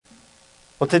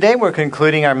Well, today we're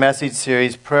concluding our message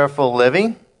series, Prayerful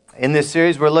Living. In this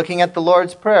series, we're looking at the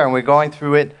Lord's Prayer, and we're going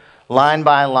through it line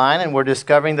by line, and we're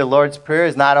discovering the Lord's Prayer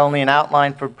is not only an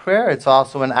outline for prayer, it's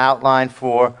also an outline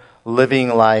for living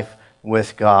life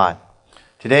with God.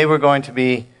 Today we're going to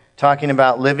be talking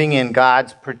about living in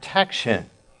God's protection.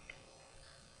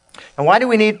 And why do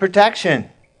we need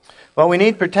protection? Well, we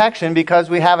need protection because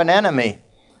we have an enemy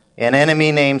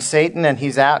named Satan, and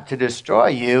he's out to destroy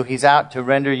you. He's out to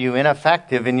render you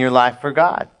ineffective in your life for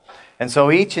God. And so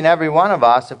each and every one of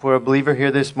us, if we're a believer here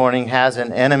this morning, has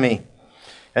an enemy.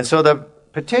 And so the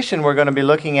petition we're going to be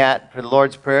looking at for the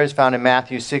Lord's Prayer is found in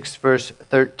Matthew 6, verse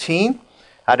 13.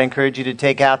 I'd encourage you to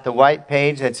take out the white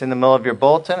page that's in the middle of your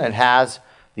bulletin. It has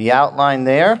the outline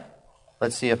there.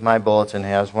 Let's see if my bulletin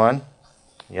has one.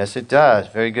 Yes, it does.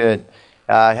 Very good.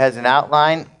 It has an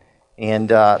outline. And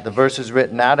the verse is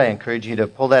written out. I encourage you to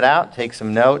pull that out, take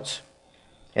some notes.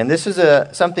 And this is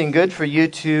something good for you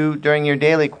to, during your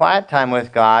daily quiet time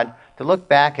with God, to look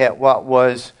back at what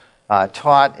was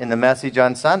taught in the message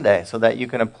on Sunday so that you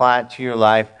can apply it to your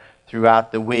life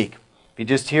throughout the week. If you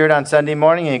just hear it on Sunday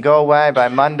morning and you go away by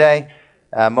Monday,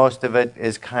 most of it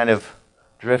is kind of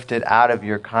drifted out of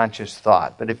your conscious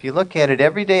thought. But if you look at it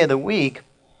every day of the week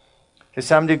to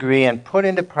some degree and put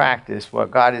into practice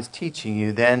what God is teaching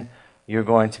you, then you're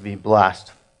going to be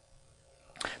blessed.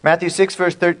 Matthew 6,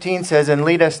 verse 13 says, "And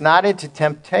lead us not into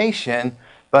temptation,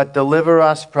 but deliver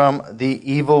us from the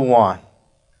evil one."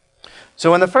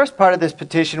 So in the first part of this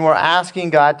petition, we're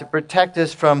asking God to protect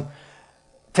us from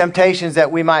temptations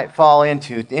that we might fall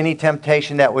into, any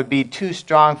temptation that would be too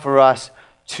strong for us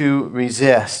to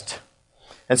resist.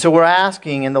 And so we're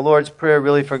asking in the Lord's Prayer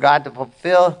really for God to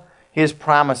fulfill His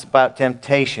promise about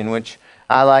temptation, which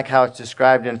I like how it's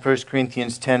described in 1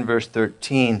 Corinthians 10, verse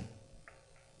 13.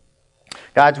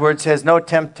 God's word says, "No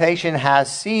temptation has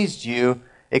seized you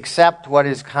except what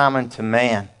is common to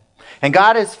man. And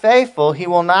God is faithful. He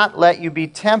will not let you be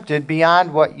tempted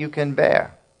beyond what you can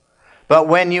bear. But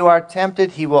when you are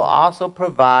tempted, He will also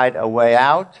provide a way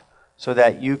out so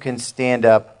that you can stand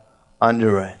up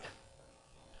under it."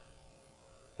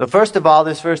 So first of all,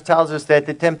 this verse tells us that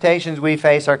the temptations we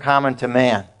face are common to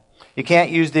man. You can't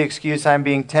use the excuse, "I'm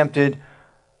being tempted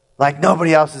like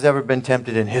nobody else has ever been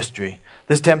tempted in history.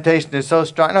 This temptation is so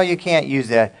strong." No, you can't use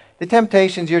that. The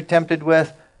temptations you're tempted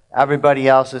with, everybody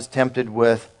else is tempted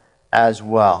with as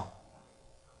well.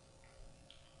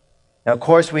 Now, of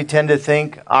course, we tend to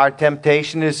think our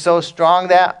temptation is so strong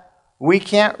that we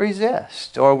can't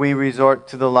resist, or we resort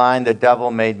to the line, "The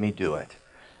devil made me do it."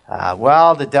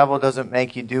 Well, the devil doesn't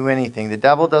make you do anything. The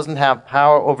devil doesn't have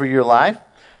power over your life.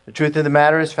 The truth of the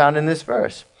matter is found in this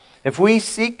verse. If we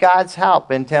seek God's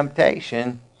help in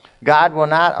temptation, God will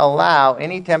not allow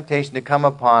any temptation to come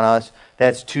upon us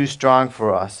that's too strong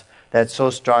for us, that's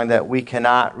so strong that we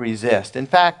cannot resist. In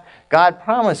fact, God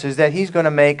promises that He's going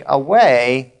to make a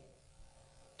way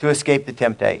to escape the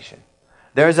temptation.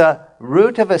 There's a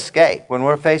route of escape. When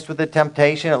we're faced with a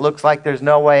temptation, it looks like there's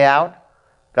no way out.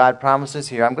 God promises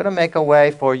here, "I'm going to make a way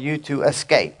for you to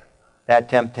escape that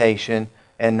temptation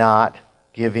and not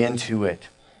give in to it."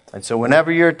 And so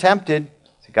whenever you're tempted,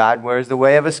 say, "God, where's the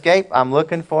way of escape? I'm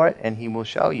looking for it," and He will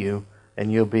show you,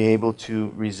 and you'll be able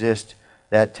to resist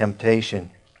that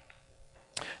temptation.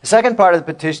 The second part of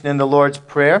the petition in the Lord's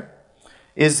Prayer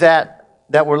is that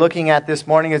we're looking at this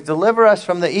morning is deliver us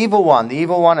from the evil one. The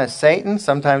evil one is Satan,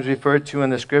 sometimes referred to in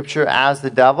the Scripture as the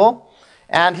devil,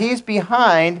 and he's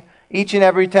behind each and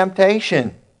every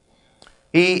temptation.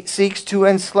 He seeks to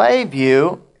enslave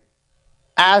you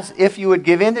as if you would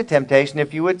give in to temptation.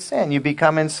 If you would sin, you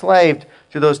become enslaved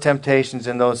to those temptations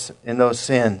and those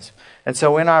sins. And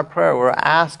so in our prayer, we're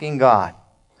asking God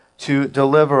to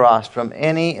deliver us from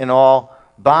any and all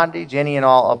bondage, any and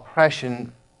all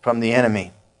oppression from the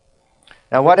enemy.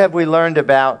 Now, what have we learned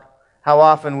about how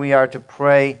often we are to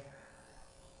pray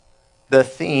the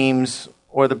themes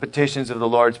or the petitions of the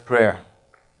Lord's Prayer?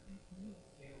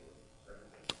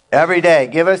 Every day,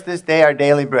 "Give us this day our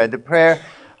daily bread." The prayer,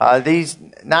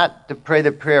 not to pray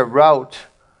the prayer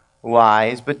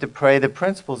rote-wise, but to pray the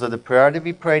principles of the prayer are to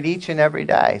be prayed each and every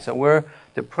day. So we're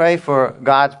to pray for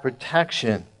God's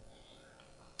protection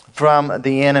from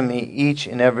the enemy each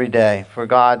and every day, for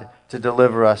God to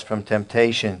deliver us from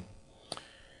temptation.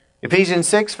 Ephesians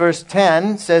 6, verse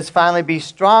 10 says, "Finally, be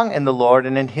strong in the Lord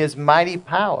and in His mighty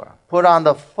power. Put on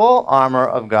the full armor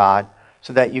of God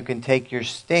so that you can take your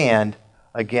stand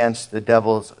against the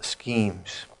devil's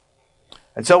schemes."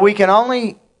 And so we can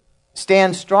only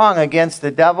stand strong against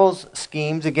the devil's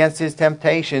schemes, against his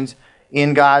temptations,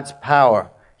 in God's power.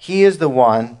 He is the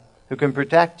one who can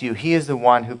protect you. He is the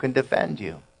one who can defend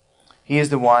you. He is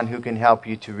the one who can help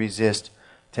you to resist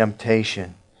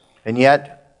temptation. And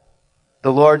yet,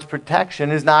 the Lord's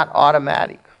protection is not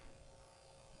automatic.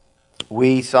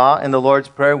 We saw in the Lord's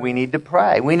Prayer we need to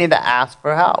pray. We need to ask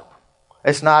for help.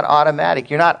 It's not automatic.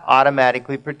 You're not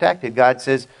automatically protected. God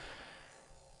says,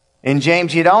 in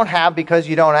James, you don't have because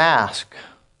you don't ask.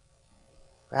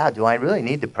 Wow, do I really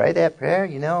need to pray that prayer?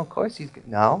 Of course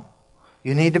no.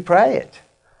 You need to pray it.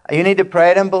 You need to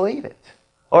pray it and believe it.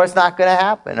 Or it's not going to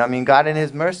happen. God in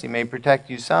His mercy may protect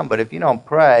you some, but if you don't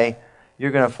pray,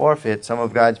 you're going to forfeit some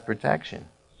of God's protection.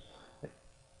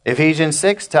 Ephesians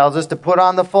 6 tells us to put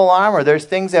on the full armor. There's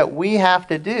things that we have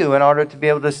to do in order to be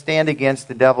able to stand against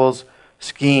the devil's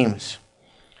schemes.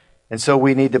 And so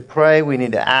we need to pray, we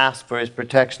need to ask for His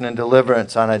protection and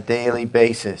deliverance on a daily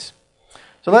basis.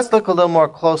 So let's look a little more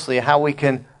closely at how we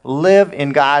can live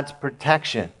in God's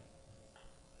protection.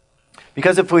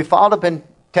 Because if we fall to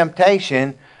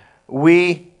temptation,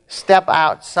 we step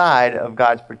outside of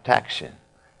God's protection.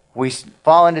 We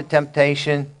fall into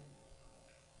temptation,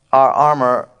 our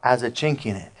armor has a chink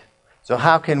in it. So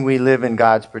how can we live in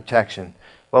God's protection?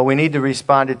 Well, we need to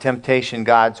respond to temptation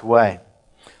God's way.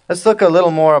 Let's look a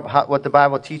little more about what the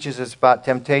Bible teaches us about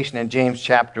temptation in James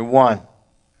chapter 1.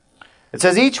 It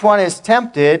says, each one is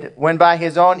tempted when by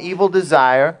his own evil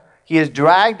desire he is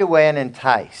dragged away and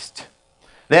enticed.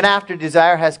 Then after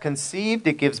desire has conceived,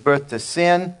 it gives birth to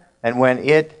sin, and when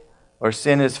it, or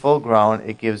sin, is full grown,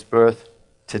 it gives birth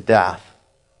to death.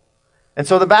 And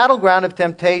so the battleground of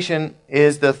temptation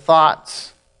is the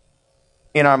thoughts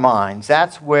in our minds.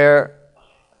 That's where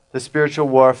the spiritual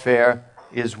warfare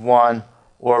is won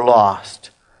or lost.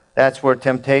 That's where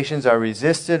temptations are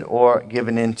resisted or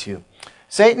given into.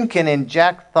 Satan can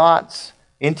inject thoughts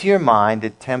into your mind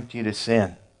that tempt you to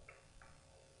sin.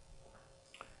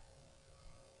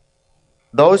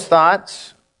 Those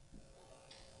thoughts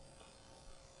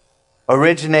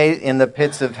originate in the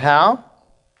pits of hell.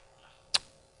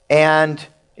 And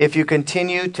if you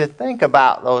continue to think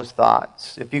about those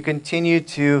thoughts, if you continue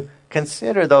to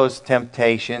consider those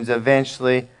temptations,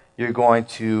 eventually you're going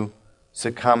to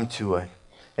succumb to it.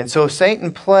 And so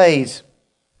Satan plays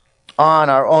on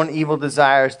our own evil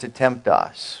desires to tempt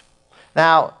us.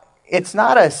 Now, it's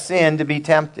not a sin to be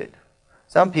tempted.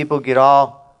 Some people get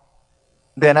all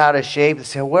bent out of shape and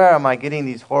say, where am I getting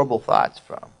these horrible thoughts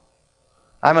from?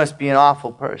 I must be an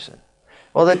awful person.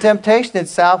 Well, the temptation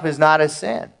itself is not a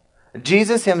sin.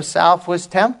 Jesus himself was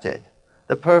tempted.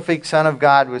 The perfect Son of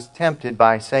God was tempted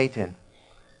by Satan.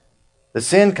 The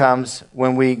sin comes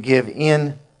when we give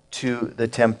in to the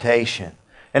temptation.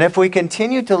 And if we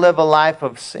continue to live a life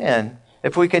of sin,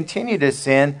 if we continue to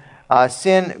sin,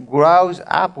 sin grows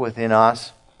up within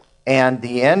us, and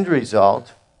the end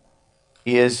result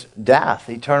is death,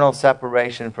 eternal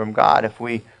separation from God, if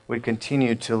we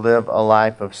continue to live a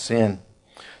life of sin.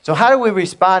 So how do we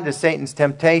respond to Satan's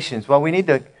temptations? Well, we need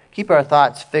to keep our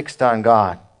thoughts fixed on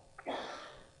God.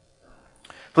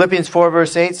 Philippians 4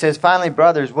 verse 8 says, finally,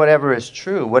 brothers, whatever is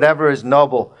true, whatever is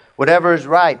noble, whatever is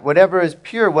right, whatever is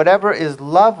pure, whatever is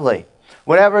lovely,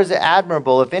 whatever is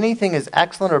admirable, if anything is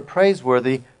excellent or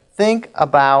praiseworthy, think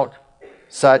about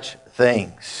such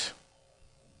things.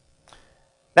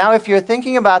 Now, if you're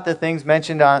thinking about the things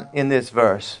mentioned in this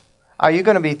verse, are you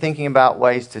going to be thinking about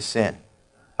ways to sin?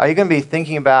 Are you going to be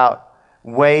thinking about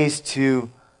ways to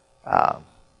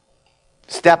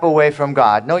step away from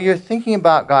God? No, you're thinking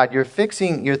about God. You're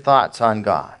fixing your thoughts on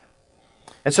God.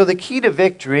 And so the key to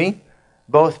victory,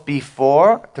 both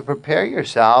before, to prepare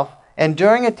yourself, and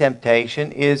during a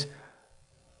temptation, is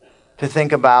to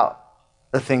think about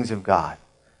the things of God.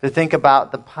 To think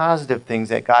about the positive things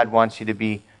that God wants you to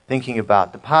be thinking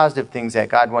about. The positive things that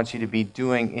God wants you to be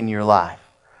doing in your life.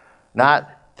 Not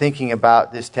thinking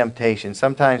about this temptation.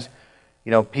 Sometimes,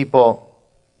 people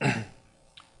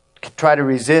try to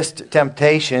resist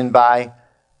temptation by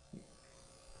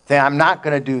saying, I'm not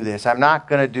going to do this. I'm not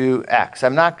going to do X.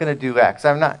 I'm not going to do X.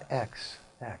 I'm not X.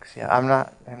 Yeah, I'm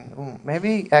not.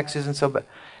 Maybe X isn't so bad.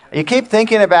 You keep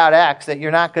thinking about X that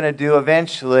you're not going to do.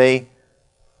 Eventually,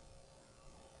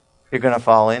 you're going to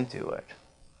fall into it.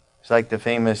 It's like the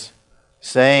famous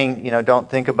saying, don't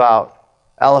think about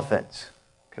elephants.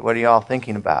 Okay, what are you all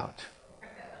thinking about?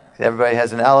 Everybody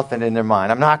has an elephant in their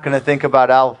mind. I'm not going to think about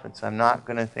elephants. I'm not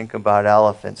going to think about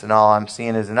elephants. And all I'm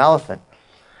seeing is an elephant.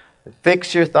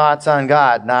 Fix your thoughts on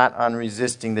God, not on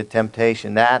resisting the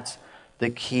temptation. That's the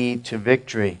key to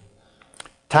victory.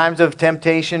 Times of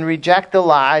temptation, reject the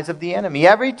lies of the enemy.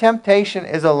 Every temptation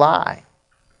is a lie.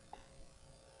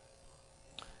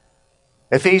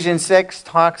 Ephesians 6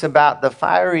 talks about the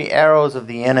fiery arrows of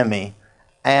the enemy,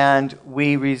 and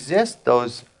we resist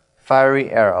those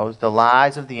fiery arrows, the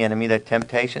lies of the enemy that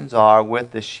temptations are,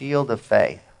 with the shield of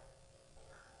faith.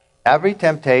 Every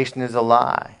temptation is a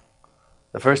lie.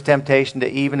 The first temptation to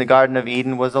Eve in the Garden of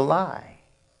Eden was a lie.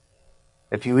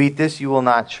 If you eat this, you will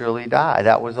not surely die.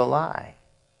 That was a lie.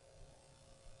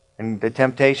 And the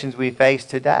temptations we face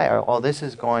today are, oh, this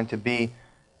is going to be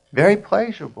very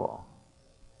pleasurable.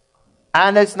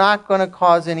 And it's not going to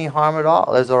cause any harm at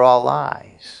all. Those are all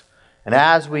lies. And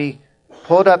as we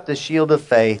hold up the shield of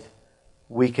faith,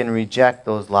 we can reject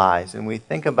those lies. And we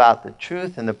think about the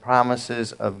truth and the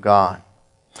promises of God.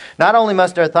 Not only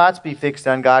must our thoughts be fixed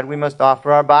on God, we must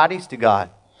offer our bodies to God.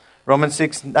 Romans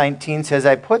 6:19 says,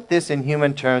 I put this in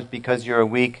human terms because you are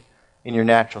weak in your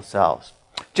natural selves.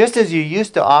 Just as you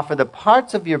used to offer the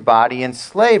parts of your body in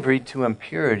slavery to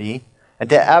impurity and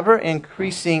to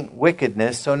ever-increasing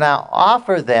wickedness, so now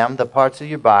offer them, the parts of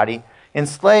your body, in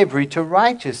slavery to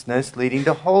righteousness, leading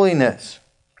to holiness.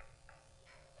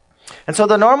 And so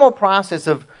the normal process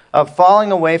of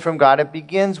falling away from God, it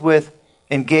begins with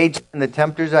engaging in the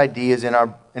tempter's ideas in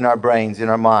our brains, in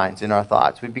our minds, in our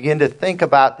thoughts. We begin to think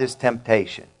about this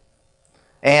temptation.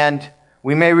 And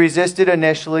we may resist it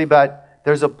initially, but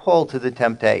there's a pull to the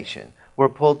temptation. We're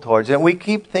pulled towards it. And we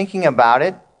keep thinking about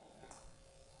it.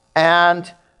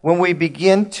 And when we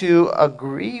begin to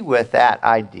agree with that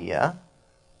idea,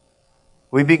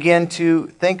 we begin to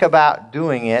think about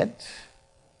doing it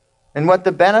and what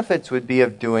the benefits would be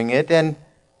of doing it. And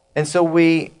so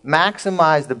we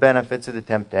maximize the benefits of the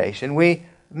temptation. We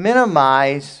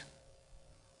minimize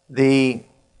the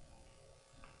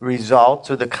results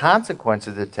or the consequences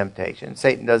of the temptation.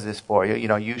 Satan does this for you.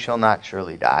 You shall not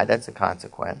surely die. That's the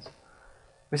consequence.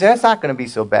 We say, that's not going to be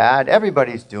so bad.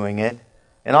 Everybody's doing it.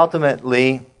 And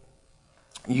ultimately,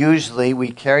 usually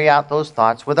we carry out those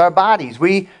thoughts with our bodies.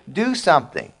 We do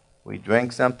something. We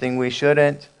drink something we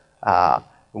shouldn't.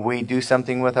 We do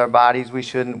something with our bodies we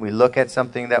shouldn't. We look at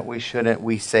something that we shouldn't.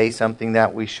 We say something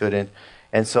that we shouldn't.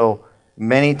 And so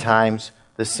many times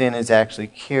the sin is actually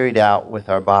carried out with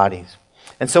our bodies.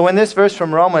 And so in this verse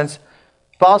from Romans,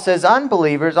 Paul says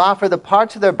unbelievers offer the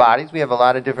parts of their bodies. We have a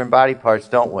lot of different body parts,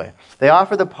 don't we? They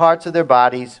offer the parts of their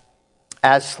bodies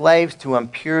as slaves to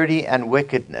impurity and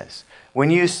wickedness.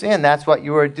 When you sin, that's what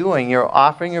you are doing. You're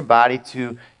offering your body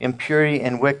to impurity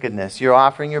and wickedness. You're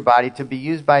offering your body to be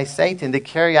used by Satan to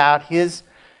carry out his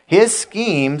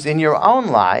schemes in your own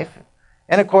life,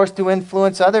 and of course to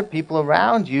influence other people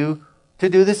around you to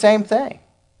do the same thing.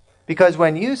 Because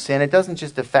when you sin, it doesn't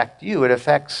just affect you, it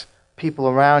affects people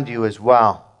around you as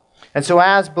well. And so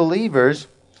as believers,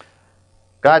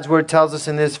 God's word tells us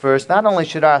in this verse, not only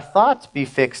should our thoughts be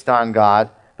fixed on God,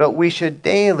 but we should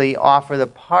daily offer the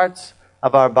parts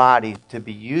of our body to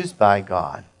be used by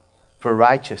God for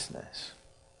righteousness.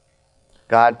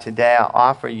 God, today I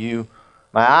offer you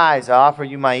my eyes, I offer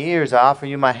you my ears, I offer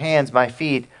you my hands, my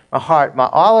feet, my heart,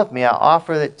 all of me. I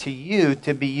offer it to you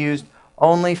to be used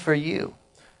only for you,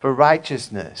 for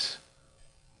righteousness.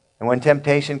 And when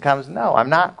temptation comes, no, I'm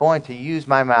not going to use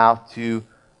my mouth to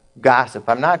gossip.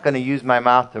 I'm not going to use my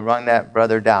mouth to run that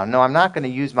brother down. No, I'm not going to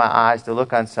use my eyes to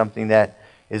look on something that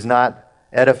is not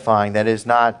edifying, that is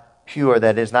not pure,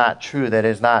 that is not true, that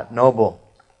is not noble.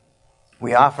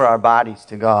 We offer our bodies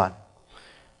to God.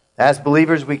 As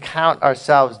believers, we count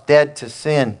ourselves dead to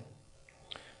sin.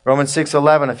 Romans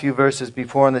 6:11, a few verses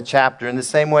before in the chapter. In the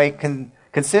same way,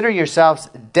 consider yourselves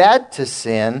dead to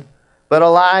sin, but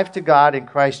alive to God in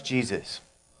Christ Jesus.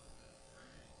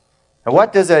 And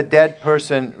what does a dead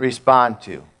person respond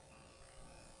to?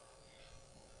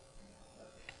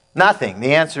 Nothing.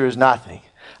 The answer is nothing.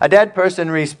 A dead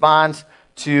person responds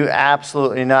to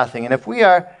absolutely nothing. And if we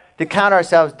are to count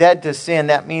ourselves dead to sin,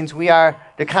 that means we are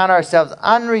to count ourselves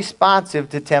unresponsive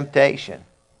to temptation.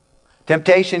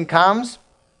 Temptation comes.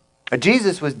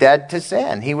 Jesus was dead to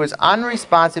sin. He was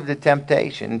unresponsive to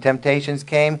temptation. And temptations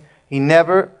came. He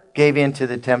never gave in to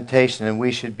the temptation, and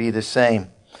we should be the same.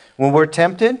 When we're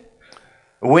tempted,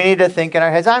 we need to think in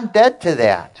our heads, I'm dead to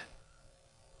that.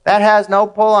 That has no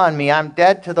pull on me. I'm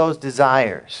dead to those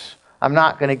desires. I'm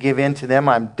not going to give in to them.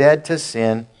 I'm dead to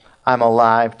sin. I'm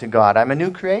alive to God. I'm a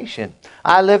new creation.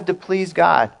 I live to please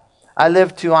God. I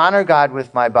live to honor God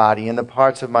with my body and the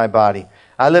parts of my body.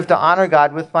 I live to honor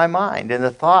God with my mind and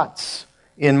the thoughts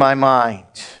in my mind.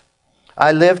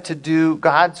 I live to do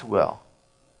God's will,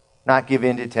 not give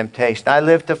in to temptation. I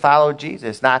live to follow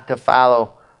Jesus, not to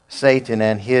follow Satan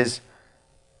and his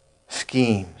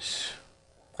schemes.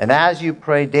 And as you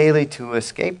pray daily to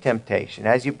escape temptation,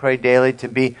 as you pray daily to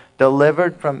be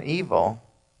delivered from evil,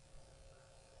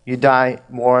 you die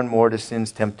more and more to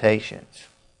sin's temptations.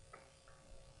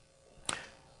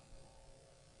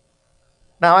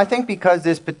 Now, I think because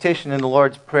this petition in the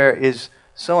Lord's Prayer is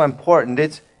so important,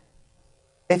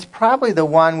 it's probably the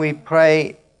one we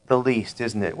pray the least,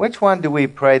 isn't it? Which one do we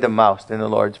pray the most in the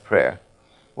Lord's Prayer?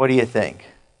 What do you think?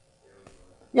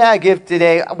 Yeah, give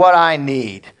today what I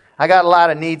need. I got a lot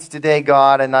of needs today,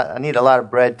 God, and I need a lot of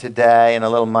bread today, and a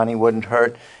little money wouldn't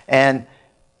hurt. And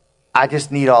I just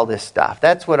need all this stuff.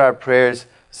 That's what our prayers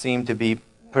seem to be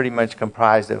pretty much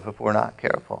comprised of if we're not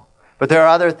careful. But there are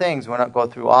other things. We'll not go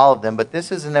through all of them, but this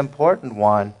is an important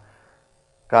one.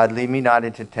 God, lead me not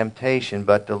into temptation,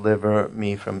 but deliver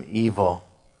me from evil.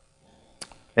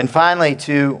 And finally,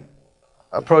 to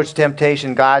approach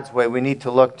temptation God's way, we need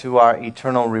to look to our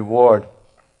eternal reward.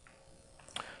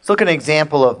 Let's look at an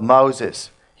example of Moses,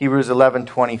 Hebrews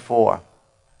 11:24.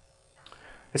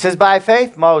 It says, "By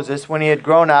faith Moses, when he had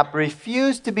grown up,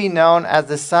 refused to be known as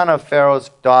the son of Pharaoh's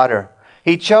daughter.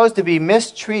 He chose to be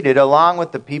mistreated along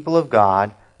with the people of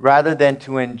God, rather than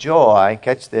to enjoy,"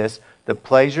 catch this, "the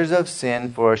pleasures of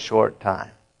sin for a short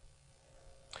time.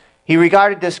 He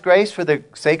regarded disgrace for the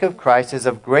sake of Christ as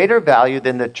of greater value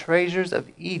than the treasures of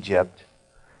Egypt,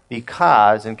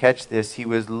 because," and catch this, "he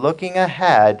was looking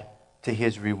ahead to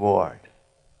his reward."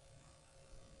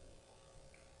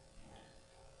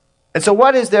 And so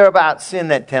what is there about sin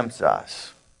that tempts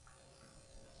us?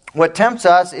 What tempts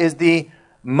us is the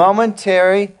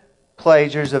momentary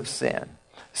pleasures of sin.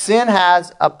 Sin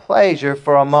has a pleasure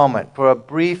for a moment, for a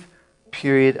brief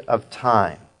period of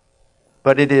time,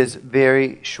 but it is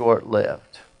very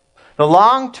short-lived. The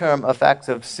long-term effects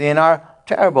of sin are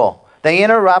terrible. They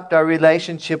interrupt our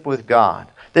relationship with God.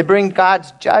 They bring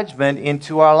God's judgment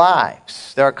into our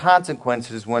lives. There are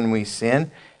consequences when we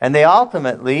sin, and they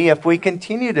ultimately, if we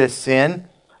continue to sin,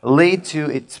 lead to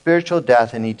its spiritual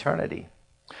death in eternity.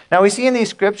 Now we see in these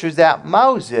scriptures that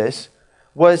Moses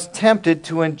was tempted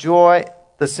to enjoy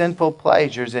the sinful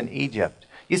pleasures in Egypt.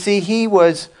 You see, he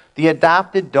was the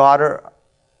adopted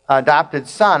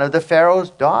son of the Pharaoh's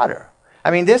daughter.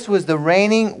 I mean, this was the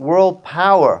reigning world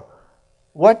power.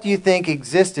 What do you think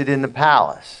existed in the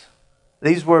palace?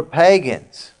 These were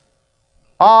pagans.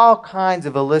 All kinds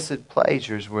of illicit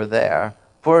pleasures were there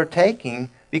for taking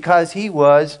because he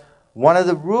was one of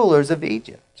the rulers of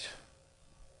Egypt.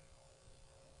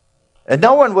 And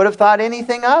no one would have thought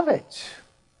anything of it.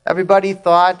 Everybody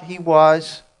thought he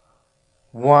was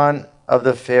one of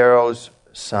the Pharaoh's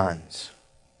sons.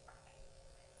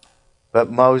 But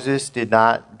Moses did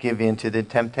not give in to the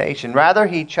temptation. Rather,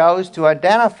 he chose to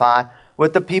identify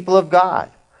with the people of God,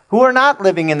 who were not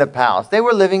living in the palace. They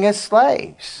were living as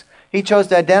slaves. He chose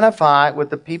to identify with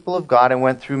the people of God and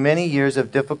went through many years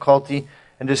of difficulty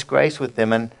and disgrace with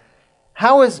them. And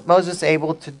how was Moses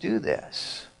able to do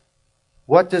this?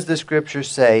 What does the scripture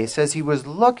say? It says he was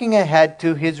looking ahead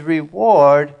to his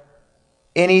reward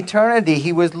in eternity.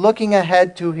 He was looking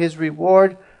ahead to his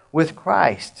reward with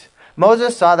Christ.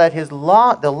 Moses saw that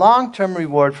the long-term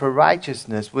reward for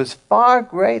righteousness was far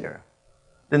greater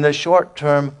than the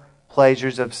short-term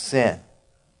pleasures of sin.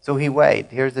 So he weighed.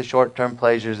 Here's the short-term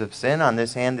pleasures of sin. On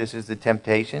this hand, this is the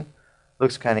temptation.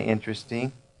 Looks kind of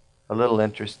interesting, a little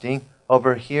interesting.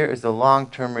 Over here is the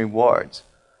long-term rewards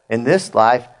in this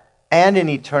life and in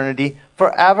eternity,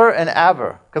 forever and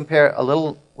ever. Compare a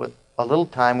little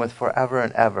time with forever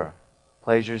and ever.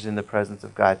 Pleasures in the presence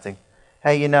of God. Think,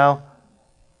 hey,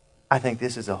 I think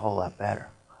this is a whole lot better.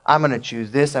 I'm going to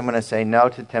choose this. I'm going to say no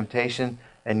to temptation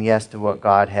and yes to what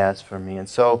God has for me. And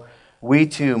so we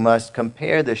too must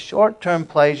compare the short-term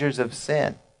pleasures of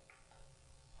sin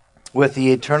with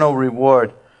the eternal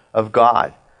reward of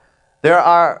God. There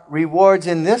are rewards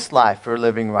in this life for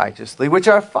living righteously, which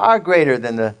are far greater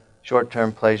than the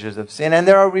short-term pleasures of sin. And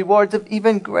there are rewards of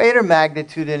even greater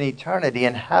magnitude in eternity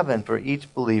in heaven for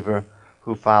each believer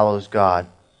who follows God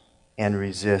and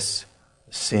resists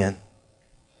sin.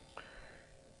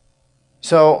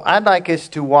 So I'd like us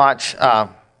to watch,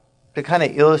 to kind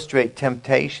of illustrate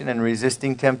temptation and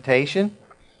resisting temptation.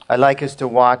 I'd like us to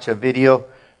watch a video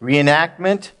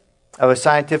reenactment of a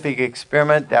scientific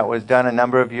experiment that was done a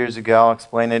number of years ago. I'll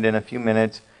explain it in a few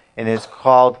minutes. And it's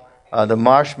called the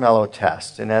marshmallow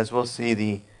test. And as we'll see, if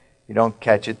you don't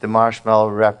catch it, the marshmallow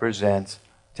represents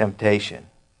temptation.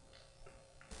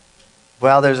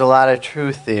 Well, there's a lot of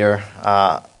truth there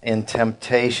in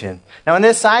temptation. Now, in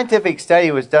this scientific study,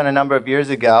 it was done a number of years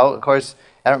ago. Of course,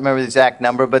 I don't remember the exact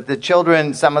number, but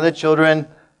some of the children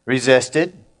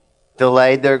resisted,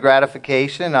 delayed their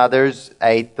gratification. Others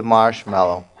ate the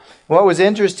marshmallow. What was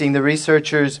interesting, the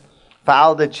researchers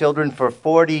followed the children for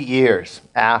 40 years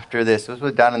after this. This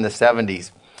was done in the 70s.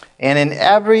 And in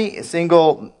every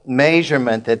single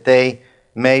measurement that they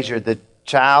measured, the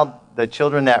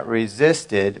children that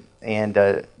resisted and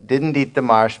didn't eat the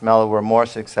marshmallow were more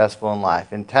successful in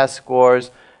life, in test scores,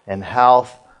 in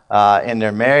health, in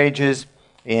their marriages.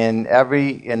 in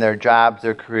their jobs,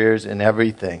 their careers, and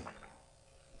everything.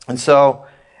 And so,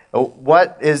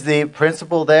 what is the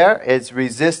principle there? It's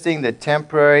resisting the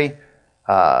temporary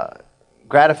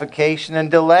gratification and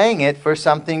delaying it for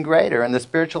something greater. And the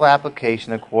spiritual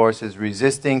application, of course, is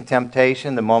resisting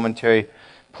temptation, the momentary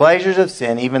pleasures of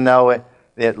sin, even though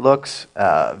it looks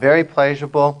very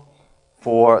pleasurable,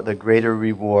 for the greater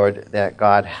reward that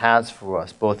God has for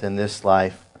us, both in this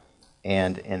life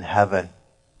and in heaven.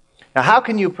 Now, how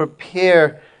can you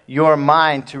prepare your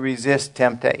mind to resist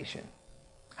temptation?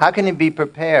 How can you be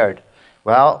prepared?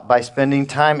 Well, by spending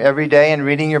time every day and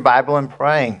reading your Bible and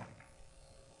praying.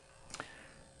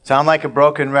 Sound like a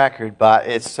broken record, but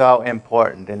it's so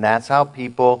important. And that's how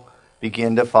people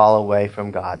begin to fall away from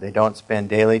God. They don't spend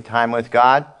daily time with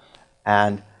God.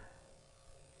 And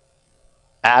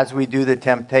as we do, the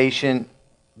temptation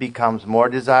becomes more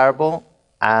desirable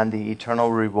and the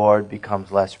eternal reward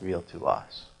becomes less real to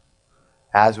us.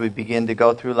 As we begin to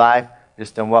go through life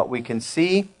just in what we can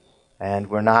see,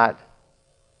 and we're not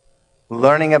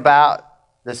learning about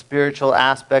the spiritual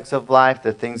aspects of life,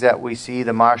 the things that we see,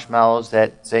 the marshmallows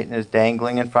that Satan is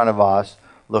dangling in front of us,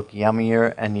 look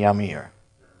yummier and yummier.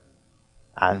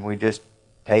 And we just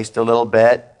taste a little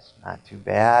bit, it's not too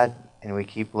bad, and we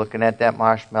keep looking at that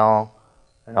marshmallow,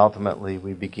 and ultimately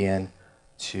we begin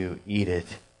to eat it.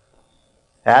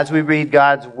 As we read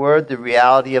God's Word, the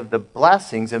reality of the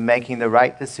blessings of making the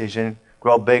right decision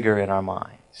grow bigger in our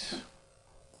minds,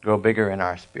 grow bigger in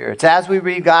our spirits. As we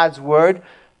read God's Word,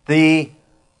 the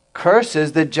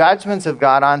curses, the judgments of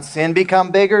God on sin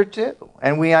become bigger too.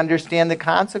 And we understand the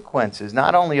consequences,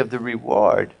 not only of the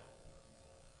reward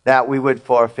that we would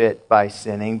forfeit by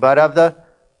sinning, but of the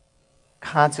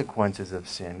consequences of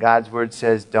sin. God's Word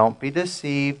says, don't be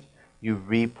deceived. You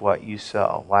reap what you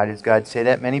sow. Why does God say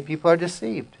that? Many people are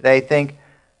deceived. They think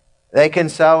they can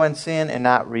sow in sin and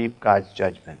not reap God's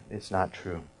judgment. It's not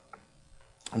true.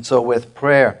 And so with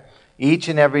prayer, each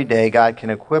and every day, God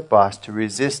can equip us to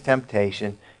resist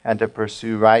temptation and to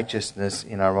pursue righteousness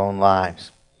in our own lives.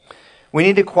 We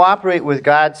need to cooperate with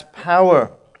God's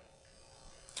power.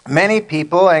 Many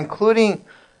people, including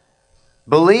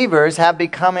believers, have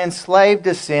become enslaved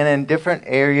to sin in different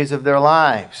areas of their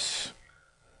lives.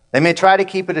 They may try to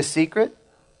keep it a secret,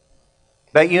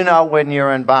 but you know when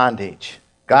you're in bondage.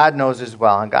 God knows as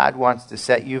well, and God wants to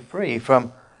set you free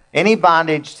from any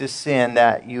bondage to sin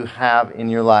that you have in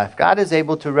your life. God is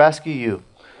able to rescue you.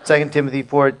 2 Timothy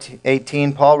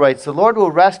 4:18, Paul writes, "The Lord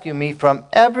will rescue me from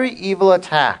every evil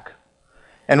attack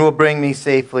and will bring me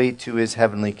safely to his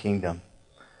heavenly kingdom."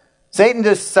 Satan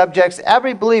just subjects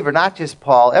every believer, not just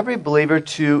Paul, every believer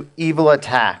to evil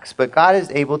attacks. But God is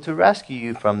able to rescue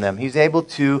you from them. He's able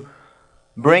to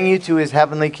bring you to his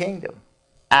heavenly kingdom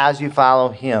as you follow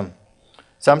him.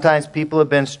 Sometimes people have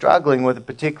been struggling with a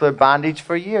particular bondage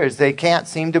for years. They can't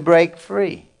seem to break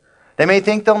free. They may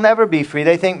think they'll never be free.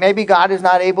 They think maybe God is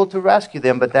not able to rescue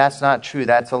them, but that's not true.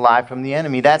 That's a lie from the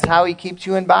enemy. That's how he keeps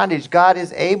you in bondage. God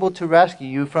is able to rescue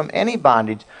you from any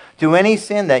bondage, to any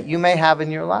sin that you may have in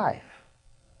your life.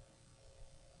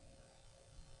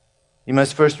 You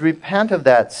must first repent of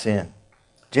that sin.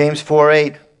 James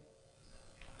 4:8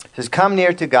 says, "Come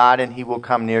near to God, and he will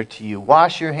come near to you.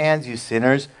 Wash your hands, you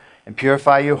sinners, and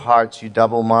purify your hearts, you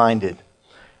double-minded."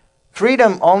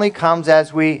 Freedom only comes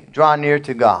as we draw near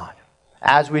to God.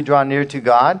 As we draw near to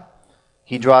God,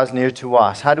 he draws near to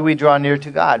us. How do we draw near to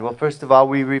God? Well, first of all,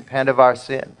 we repent of our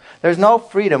sin. There's no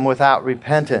freedom without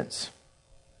repentance.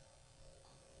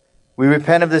 We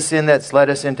repent of the sin that's led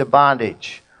us into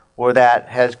bondage, or that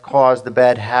has caused the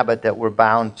bad habit that we're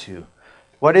bound to.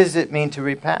 What does it mean to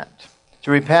repent?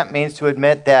 To repent means to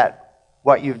admit that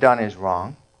what you've done is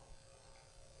wrong.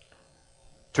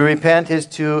 To repent is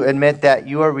to admit that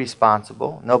you are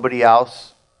responsible. Nobody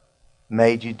else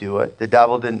made you do it. The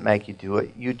devil didn't make you do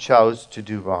it. You chose to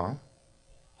do wrong.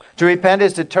 To repent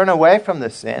is to turn away from the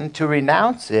sin, to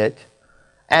renounce it,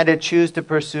 and to choose to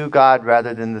pursue God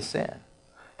rather than the sin.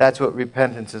 That's what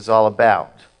repentance is all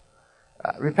about.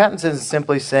 Repentance is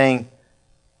simply saying,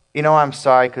 I'm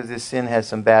sorry because this sin has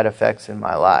some bad effects in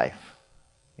my life.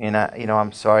 And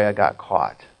I'm sorry I got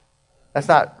caught. That's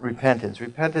not repentance.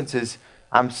 Repentance is,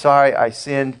 I'm sorry I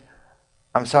sinned.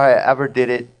 I'm sorry I ever did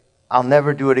it. I'll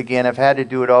never do it again. If I had to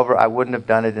do it over, I wouldn't have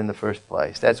done it in the first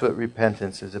place. That's what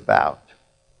repentance is about.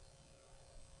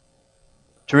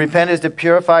 To repent is to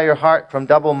purify your heart from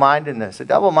double-mindedness. A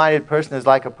double-minded person is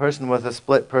like a person with a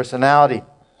split personality.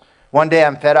 One day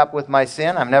I'm fed up with my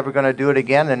sin. I'm never going to do it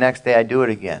again. The next day I do it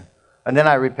again. And then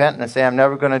I repent and I say I'm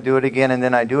never going to do it again, and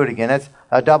then I do it again. That's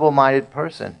a double-minded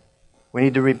person. We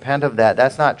need to repent of that.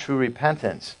 That's not true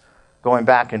repentance, going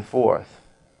back and forth.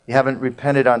 You haven't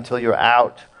repented until you're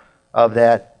out of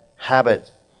that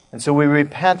habit. And so we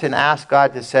repent and ask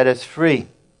God to set us free.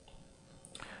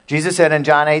 Jesus said in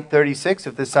John 8:36,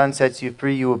 if the Son sets you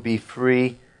free, you will be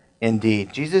free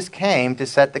indeed. Jesus came to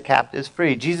set the captives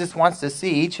free. Jesus wants to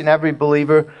see each and every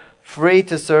believer free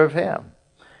to serve him.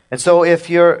 And so if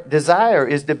your desire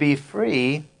is to be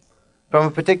free from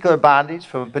a particular bondage,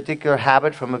 from a particular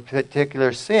habit, from a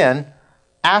particular sin,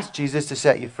 ask Jesus to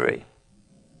set you free.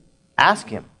 Ask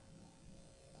him.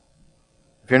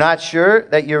 If you're not sure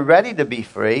that you're ready to be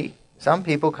free, some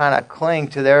people kind of cling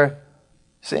to their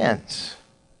sins.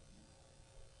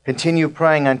 Continue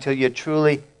praying until you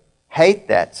truly hate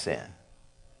that sin.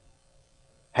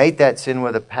 Hate that sin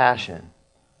with a passion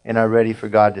and are ready for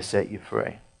God to set you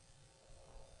free.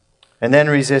 And then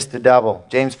resist the devil.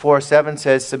 James 4:7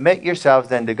 says, submit yourselves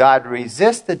then to God,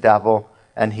 resist the devil,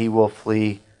 and he will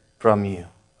flee from you.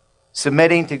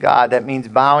 Submitting to God, that means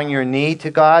bowing your knee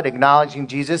to God, acknowledging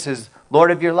Jesus as Lord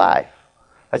of your life.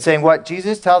 That's saying what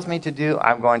Jesus tells me to do,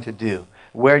 I'm going to do.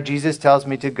 Where Jesus tells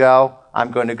me to go,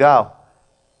 I'm going to go.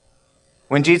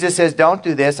 When Jesus says, don't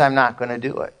do this, I'm not going to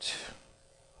do it.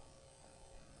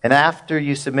 And after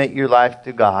you submit your life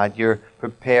to God, you're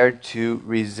prepared to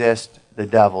resist the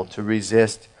devil, to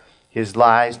resist his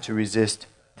lies, to resist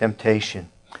temptation.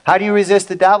 How do you resist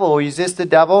the devil? Well, resist the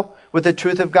devil with the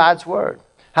truth of God's word.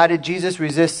 How did Jesus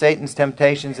resist Satan's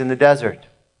temptations in the desert?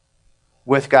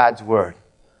 With God's word.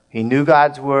 He knew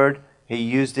God's word. He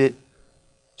used it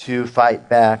to fight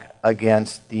back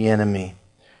against the enemy.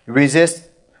 You resist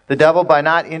the devil by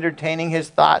not entertaining his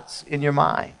thoughts in your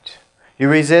mind. You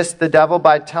resist the devil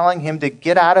by telling him to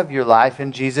get out of your life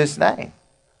in Jesus' name.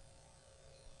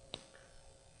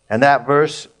 And that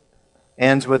verse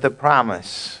ends with a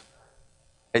promise.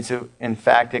 It's, in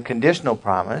fact, a conditional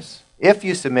promise. If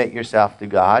you submit yourself to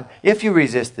God, if you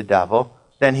resist the devil,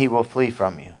 then he will flee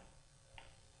from you.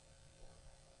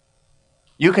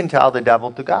 You can tell the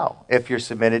devil to go if you're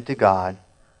submitted to God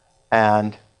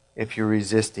and if you're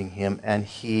resisting him, and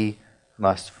he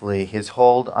must flee. His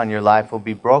hold on your life will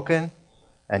be broken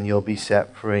and you'll be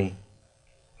set free.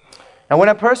 Now, when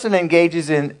a person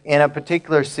engages in a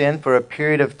particular sin for a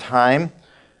period of time,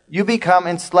 you become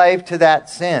enslaved to that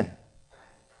sin.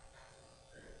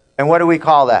 And what do we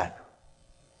call that?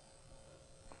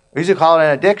 We usually call it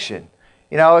an addiction.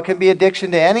 You know, it can be addiction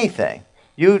to anything.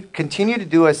 You continue to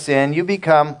do a sin, you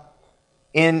become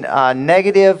in a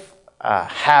negative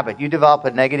habit. You develop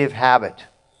a negative habit.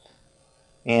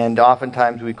 And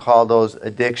oftentimes we call those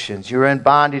addictions. You're in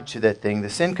bondage to that thing. The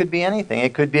sin could be anything.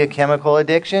 It could be a chemical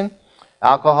addiction,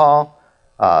 alcohol,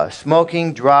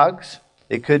 smoking, drugs.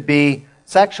 It could be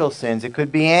sexual sins. It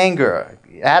could be anger,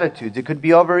 attitudes. It could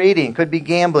be overeating. It could be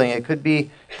gambling. It could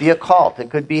be the occult. It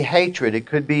could be hatred. It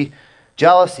could be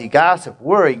jealousy, gossip,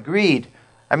 worry, greed.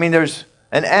 I mean, there's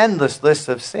an endless list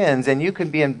of sins, and you can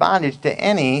be in bondage to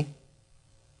any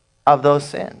of those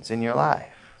sins in your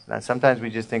life. Now, sometimes we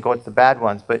just think, oh, it's the bad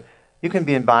ones, but you can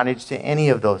be in bondage to any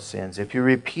of those sins. If you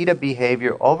repeat a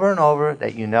behavior over and over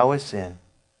that you know is sin,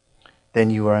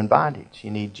 then you are in bondage.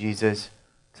 You need Jesus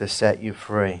to set you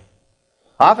free.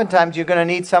 Oftentimes, you're going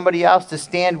to need somebody else to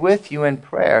stand with you in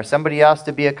prayer, somebody else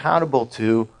to be accountable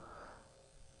to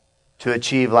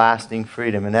achieve lasting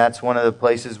freedom. And that's one of the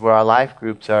places where our life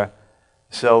groups are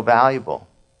so valuable,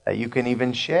 that you can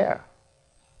even share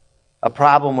a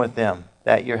problem with them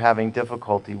that you're having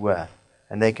difficulty with,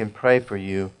 and they can pray for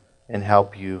you and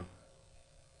help you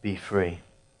be free.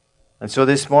 And so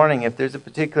this morning, if there's a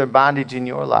particular bondage in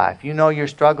your life you know you're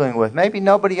struggling with, maybe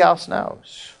nobody else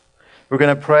knows, we're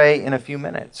going to pray in a few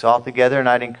minutes all together, and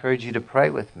I'd encourage you to pray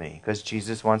with me because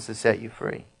Jesus wants to set you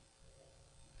free.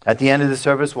 At the end of the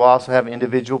service, we'll also have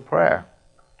individual prayer.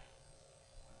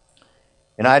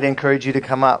 And I'd encourage you to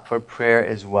come up for prayer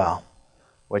as well.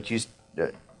 What you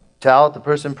tell the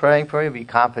person praying for you, be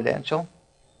confidential.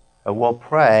 But we'll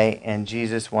pray, and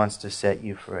Jesus wants to set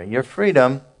you free. Your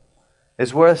freedom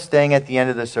is worth staying at the end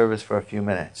of the service for a few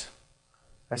minutes.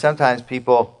 And sometimes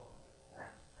people,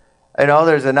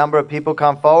 there's a number of people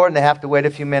come forward, and they have to wait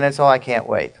a few minutes. Oh, I can't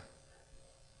wait.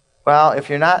 Well, if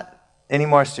you're not any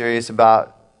more serious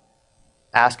about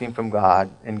asking from God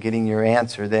and getting your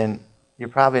answer, then you're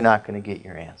probably not going to get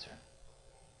your answer.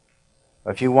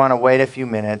 But if you want to wait a few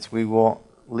minutes, we will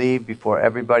leave before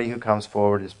everybody who comes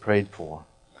forward is prayed for,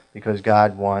 because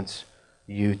God wants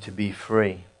you to be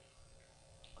free.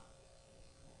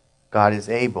 God is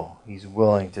able. He's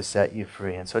willing to set you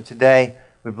free. And so today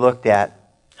we've looked at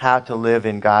how to live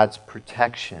in God's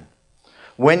protection.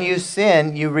 When you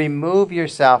sin, you remove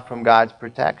yourself from God's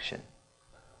protection.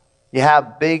 You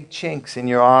have big chinks in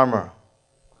your armor.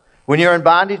 When you're in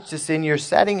bondage to sin, you're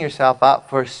setting yourself up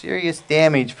for serious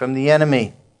damage from the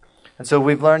enemy. And so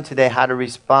we've learned today how to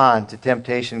respond to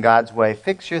temptation God's way.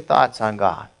 Fix your thoughts on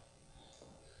God.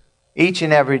 Each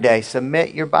and every day,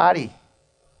 submit your body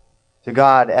to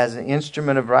God as an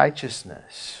instrument of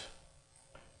righteousness.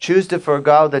 Choose to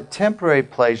forego the temporary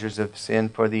pleasures of sin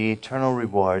for the eternal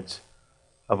rewards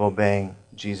of obeying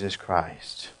Jesus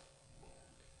Christ.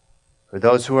 For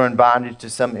those who are in bondage to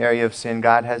some area of sin,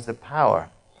 God has the power,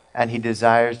 and He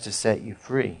desires to set you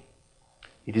free.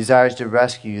 He desires to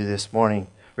rescue you this morning.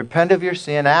 Repent of your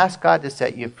sin, ask God to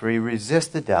set you free,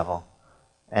 resist the devil,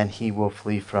 and he will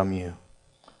flee from you.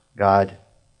 God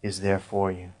is there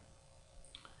for you.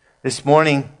 This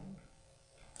morning,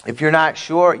 if you're not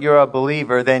sure you're a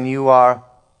believer, then you are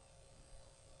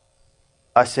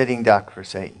a sitting duck for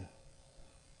Satan.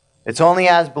 It's only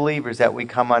as believers that we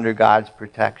come under God's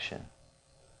protection.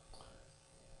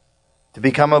 To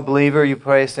become a believer, you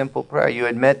pray a simple prayer. You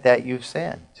admit that you've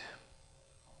sinned,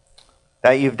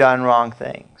 that you've done wrong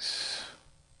things,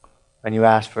 and you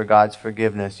ask for God's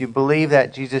forgiveness. You believe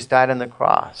that Jesus died on the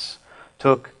cross,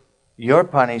 took your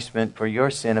punishment for your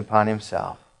sin upon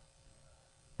Himself,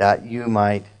 that you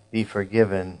might be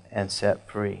forgiven and set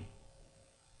free.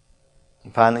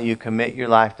 And finally, you commit your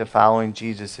life to following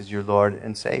Jesus as your Lord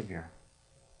and Savior.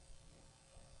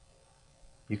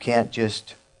 You can't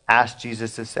just ask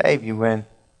Jesus to save you and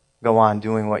go on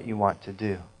doing what you want to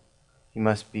do. He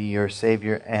must be your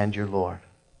Savior and your Lord.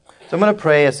 So I'm going to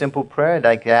pray a simple prayer. I'd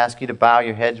like to ask you to bow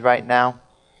your heads right now.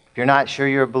 If you're not sure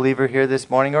you're a believer here this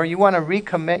morning, or you want to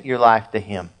recommit your life to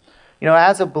Him. You know,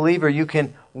 as a believer, you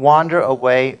can wander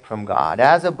away from God.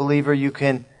 As a believer, you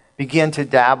can begin to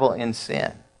dabble in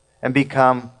sin and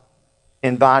become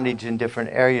in bondage in different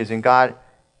areas. And God,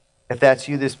 if that's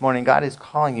you this morning, God is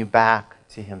calling you back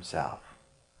to Himself.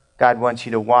 God wants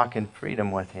you to walk in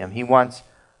freedom with Him. He wants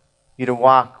you to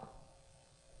walk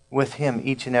with Him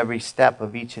each and every step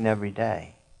of each and every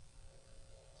day.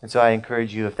 And so I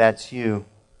encourage you, if that's you,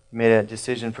 made a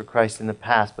decision for Christ in the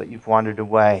past, but you've wandered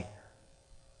away,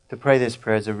 to pray this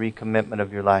prayer as a recommitment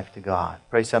of your life to God.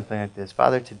 Pray something like this.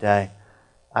 Father, today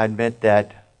I admit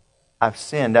that I've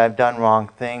sinned. I've done wrong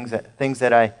things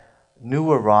that I knew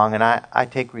were wrong, and I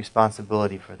take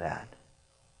responsibility for that.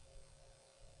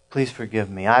 Please forgive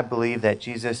me. I believe that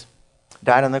Jesus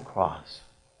died on the cross,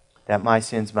 that my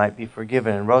sins might be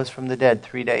forgiven, and rose from the dead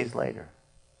 3 days later.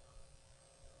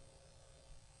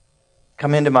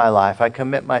 Come into my life. I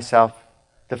commit myself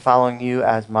to following you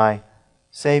as my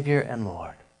Savior and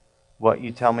Lord. What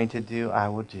you tell me to do, I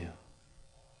will do.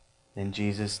 In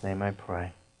Jesus' name I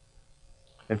pray.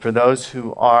 And for those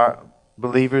who are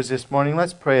believers this morning,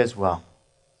 let's pray as well.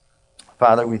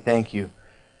 Father, we thank you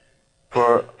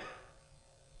for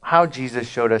how Jesus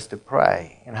showed us to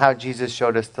pray and how Jesus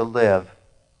showed us to live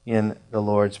in the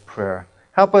Lord's Prayer.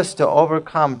 Help us to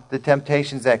overcome the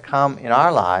temptations that come in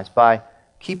our lives by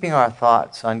keeping our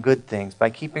thoughts on good things, by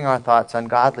keeping our thoughts on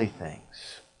godly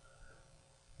things.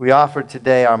 We offer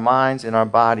today our minds and our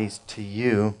bodies to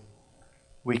you.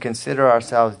 We consider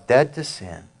ourselves dead to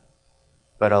sin,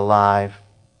 but alive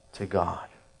to God.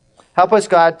 Help us,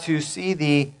 God, to see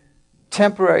the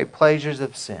temporary pleasures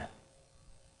of sin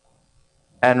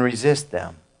and resist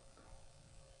them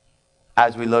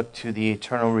as we look to the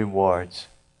eternal rewards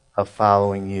of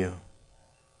following you.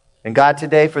 And God,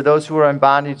 today, for those who are in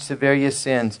bondage to various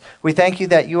sins, we thank you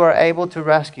that you are able to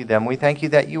rescue them. We thank you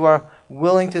that you are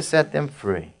willing to set them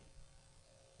free.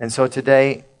 And so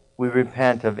today, we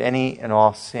repent of any and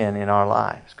all sin in our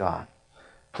lives, God.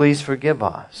 Please forgive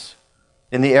us.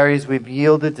 In the areas we've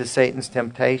yielded to Satan's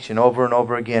temptation over and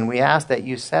over again, we ask that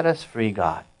you set us free,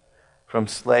 God, from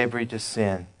slavery to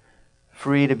sin,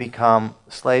 free to become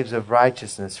slaves of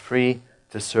righteousness, free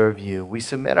to serve you. We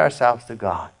submit ourselves to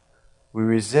God. We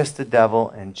resist the devil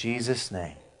in Jesus'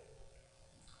 name.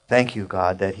 Thank you,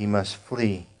 God, that he must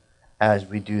flee as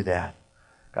we do that.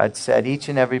 God set each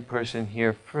and every person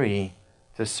here free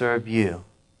to serve you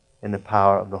in the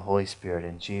power of the Holy Spirit.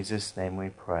 In Jesus' name we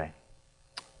pray.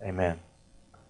 Amen.